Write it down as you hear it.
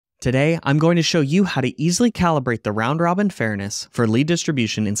Today, I'm going to show you how to easily calibrate the round-robin fairness for lead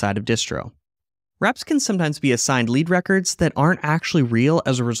distribution inside of Distro. Reps can sometimes be assigned lead records that aren't actually real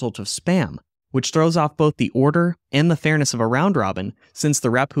as a result of spam, which throws off both the order and the fairness of a round-robin since the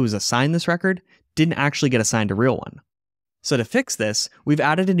rep who was assigned this record didn't actually get assigned a real one. So to fix this, we've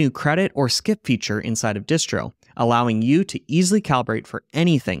added a new credit or skip feature inside of Distro, allowing you to easily calibrate for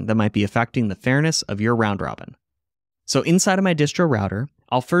anything that might be affecting the fairness of your round-robin. So inside of my Distro router,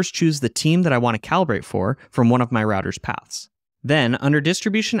 I'll first choose the team that I want to calibrate for from one of my router's paths. Then, under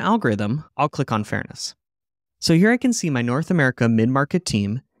Distribution Algorithm, I'll click on Fairness. So here I can see my North America mid-market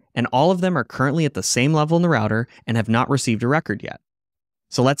team, and all of them are currently at the same level in the router and have not received a record yet.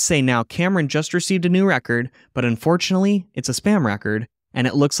 So let's say now Cameron just received a new record, but unfortunately, it's a spam record, and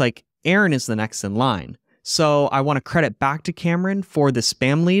it looks like Aaron is the next in line. So I want to credit back to Cameron for the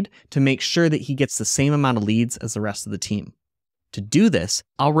spam lead to make sure that he gets the same amount of leads as the rest of the team. To do this,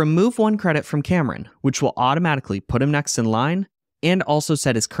 I'll remove one credit from Cameron, which will automatically put him next in line and also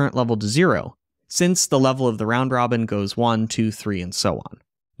set his current level to 0, since the level of the round robin goes 1, 2, 3, and so on.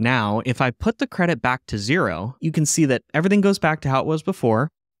 Now, if I put the credit back to 0, you can see that everything goes back to how it was before,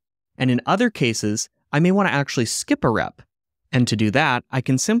 and in other cases, I may want to actually skip a rep. And to do that, I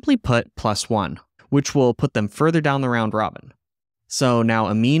can simply put +1, which will put them further down the round robin. So now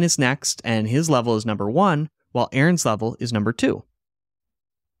Amin is next, and his level is number 1, while Aaron's level is number 2.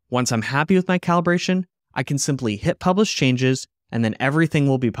 Once I'm happy with my calibration, I can simply hit Publish Changes, and then everything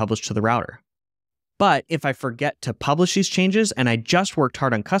will be published to the router. But if I forget to publish these changes and I just worked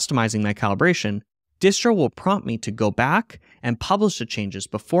hard on customizing my calibration, Distro will prompt me to go back and publish the changes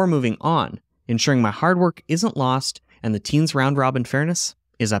before moving on, ensuring my hard work isn't lost and the team's round-robin fairness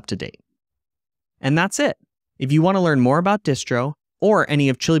is up to date. And that's it. If you want to learn more about Distro or any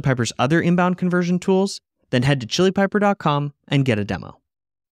of Chili Piper's other inbound conversion tools, then head to chilipiper.com and get a demo.